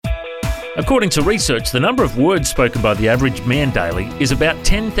According to research, the number of words spoken by the average man daily is about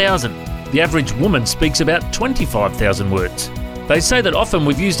 10,000. The average woman speaks about 25,000 words. They say that often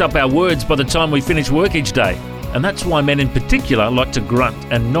we've used up our words by the time we finish work each day, and that's why men in particular like to grunt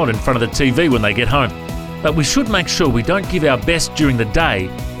and nod in front of the TV when they get home. But we should make sure we don't give our best during the day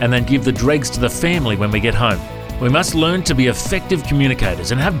and then give the dregs to the family when we get home. We must learn to be effective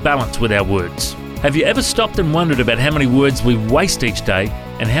communicators and have balance with our words. Have you ever stopped and wondered about how many words we waste each day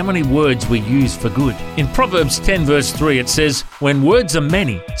and how many words we use for good? In Proverbs 10 verse 3 it says, "When words are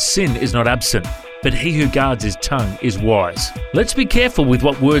many, sin is not absent, but he who guards his tongue is wise." Let's be careful with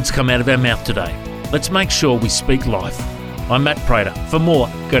what words come out of our mouth today. Let's make sure we speak life. I'm Matt Prater. For more,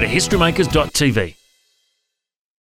 go to historymakers.tv.